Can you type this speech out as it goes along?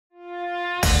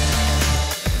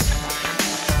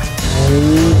Fucking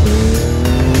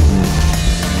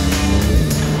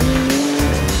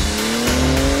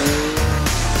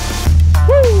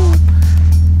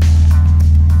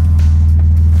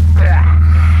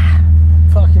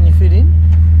you fit in?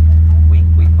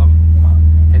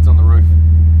 Head's on the roof.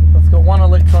 It's got one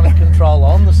electronic controller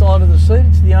on the side of the seat.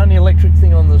 It's the only electric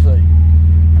thing on the seat.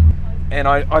 And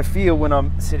I feel when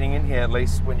I'm sitting in here, at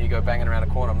least when you go banging around a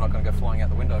corner, I'm not going to go flying out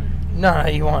the window. No,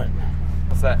 you won't.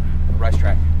 What's that? A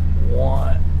racetrack.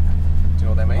 What? Do you know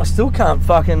what that means? I still can't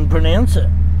fucking pronounce it.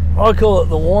 I call it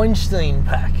the Weinstein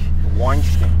pack.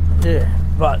 Weinstein. Yeah,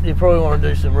 but you probably want to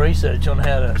do some research on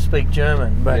how to speak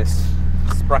German. But yes.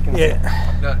 Sprachen Sie.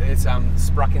 Yeah. No, it's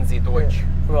Sprachen Sie Deutsch. Yeah.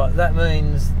 Right, that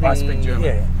means I speak German.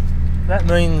 Yeah. That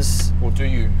means. Or do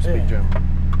you speak German?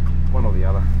 One or the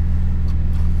other.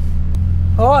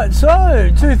 Alright, so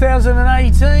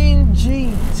 2018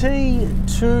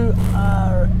 GT2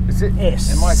 RS. Is it?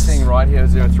 Am I seeing right here?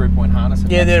 Is there a 3-point harness?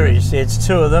 Yeah, there is. It's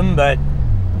 2 of them, but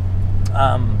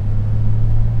I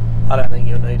don't think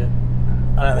you'll need it.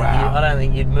 I don't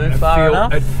think you'd move far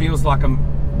enough. It feels like I'm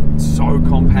so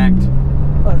compact.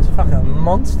 Oh, it's a fucking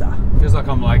monster. Feels like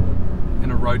I'm like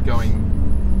in a road-going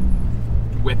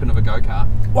weapon of a go-kart.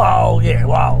 Well, yeah,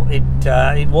 well, it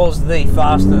was the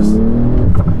fastest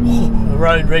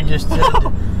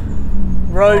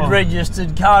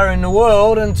road-registered car in the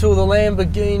world until the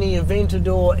Lamborghini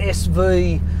Aventador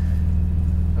SV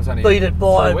beat it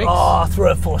by 3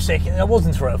 or 4 seconds. It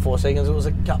wasn't 3 or 4 seconds, it was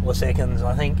a couple of seconds,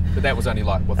 I think. But that was only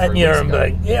like, what, 3 weeks ago?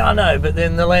 Nuremberg. Yeah, I know, but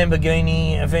then the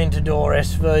Lamborghini Aventador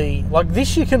SV, like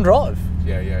this you can drive.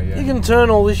 Yeah. You can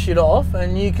turn all this shit off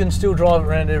and you can still drive it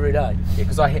around every day. Yeah,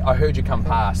 because I heard you come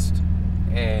past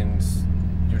and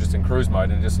you were just in cruise mode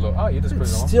and it just looked, oh, you're just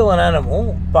cruising along. It's still an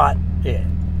animal, but yeah.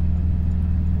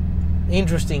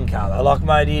 Interesting car though, like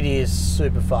mate, it is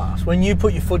super fast. When you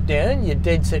put your foot down, your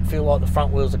dead set feel like the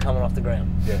front wheels are coming off the ground.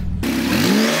 Yeah.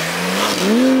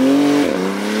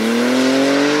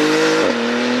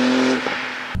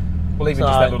 Well, even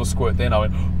just that little squirt then, I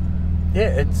went,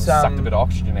 yeah, it's sucked a bit of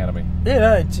oxygen out of me. Yeah,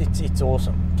 no, it's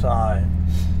awesome. So,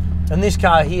 and this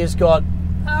car here's got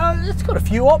it's got a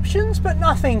few options, but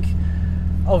nothing.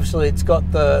 Obviously, it's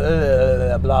got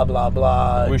the blah blah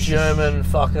blah German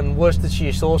fucking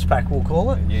Worcestershire sauce pack, we'll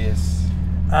call it. Yes.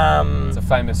 It's a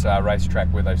famous racetrack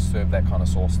where they serve that kind of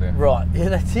sauce there. Right. Yeah,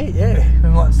 that's it. Yeah, we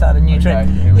might start a new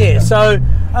trend. Yeah. Go. So,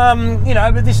 you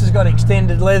know, but this has got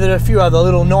extended leather, a few other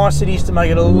little niceties to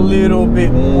make it a little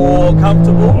bit more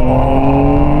comfortable.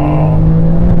 Oh,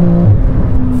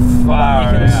 far you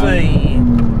can out. see.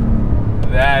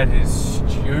 That is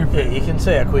stupid. Yeah, you can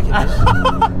see how quick it is.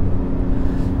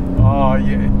 Oh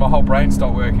yeah, my whole brain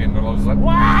stopped working and I was like,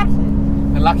 what?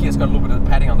 And lucky it's got a little bit of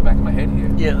padding on the back of my head here.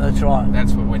 Yeah, that's right.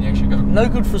 That's for when you actually go. No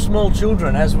good for small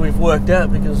children, as we've worked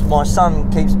out, because my son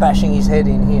keeps bashing his head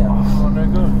in here. Oh, no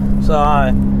good. So,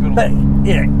 but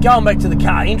yeah, going back to the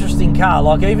car, interesting car.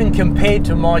 Like even compared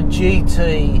to my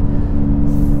GT3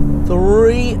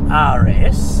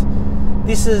 RS,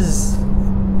 this is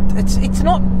it's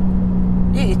not.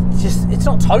 Yeah, it's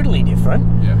not totally different.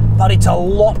 Yeah. But it's a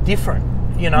lot different.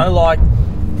 You know, like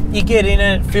you get in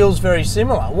it, it feels very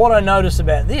similar. What I notice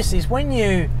about this is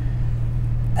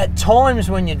at times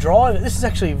when you drive it, this is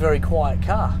actually a very quiet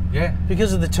car. Yeah.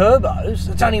 Because of the turbos,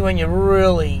 it's only when you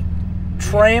really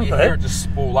tramp you hear it just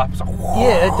spool up. It's like, whoa.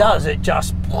 Yeah, it does. It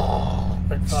just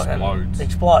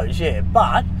explodes. Yeah,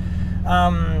 but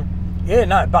yeah,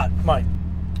 no, but mate,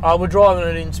 we're driving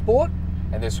it in sport.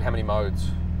 And there's how many modes?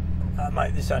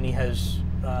 Mate, this only has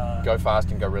go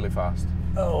fast and go really fast.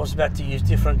 Oh, I was about to use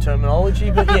different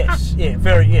terminology, but yes, yeah,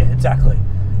 exactly.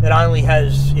 It only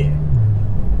has 2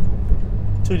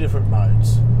 different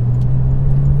modes,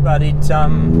 but it it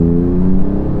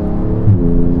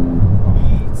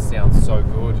sounds so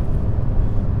good.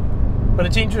 But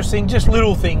it's interesting, just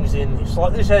little things in this.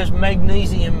 Like this has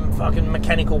magnesium fucking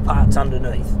mechanical parts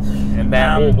underneath, and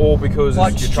that all because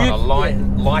like you're trying to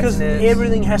lighten because it.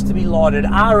 Everything has to be lighted.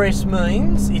 RS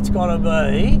means it's got to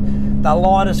be the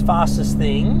lightest, fastest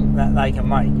thing that they can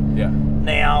make. Yeah.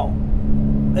 Now,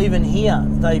 even here,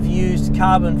 they've used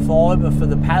carbon fibre for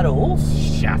the paddles.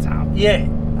 Shut up. Yeah.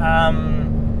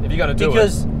 If you're going to do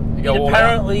because you go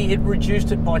apparently it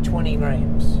reduced it by 20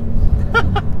 grams.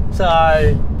 So.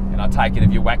 And I take it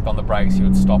if you whacked on the brakes, you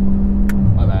would stop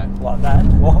like that. Like that.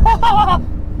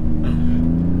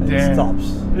 It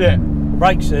stops. Yeah.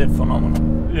 Brakes are phenomenal.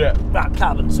 Yeah. But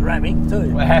carbon ceramic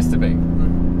too. Well, it has to be.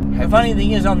 The funny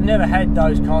thing is, I've never had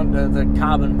those kind of the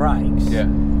carbon brakes. Yeah.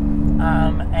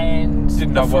 And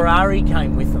the Ferrari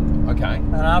came with them. Okay.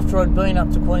 And after I'd been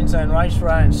up to Queensland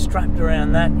Raceway and strapped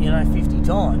around that, 50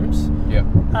 times, Yep.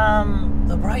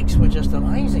 the brakes were just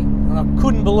amazing. And I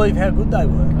couldn't believe how good they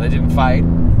were. They didn't fade?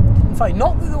 Didn't fade.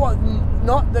 Not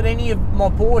that any of my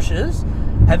Porsches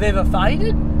have ever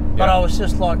faded, but I was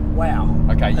just like, wow.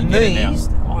 Okay, you get it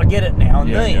now. I get it now. And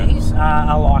these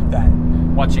are like that.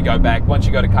 Once you go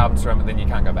to carbon ceramic, then you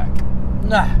can't go back.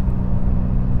 Nah.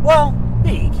 Well,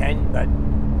 yeah, you can, but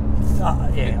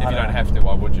If you don't have to,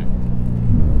 why would you?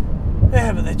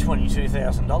 Yeah, but they're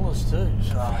 $22,000 too.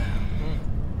 So,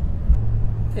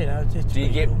 it's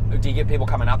Do you get people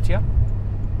coming up to you?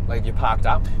 Like you're parked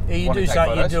up? Yeah, you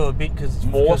do a bit because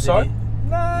more so.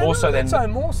 No, more so than the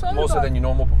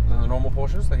normal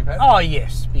Porsches that you've had. Oh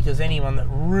yes, because anyone that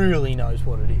really knows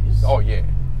what it is. Oh yeah.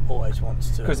 Always wants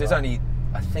to. Because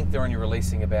I think they're only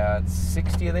releasing about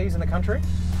 60 of these in the country.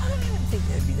 I don't even think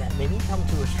there'd be that many come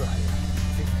to Australia.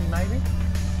 50 maybe?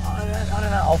 I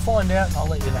don't know. I'll find out and I'll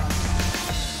let you know.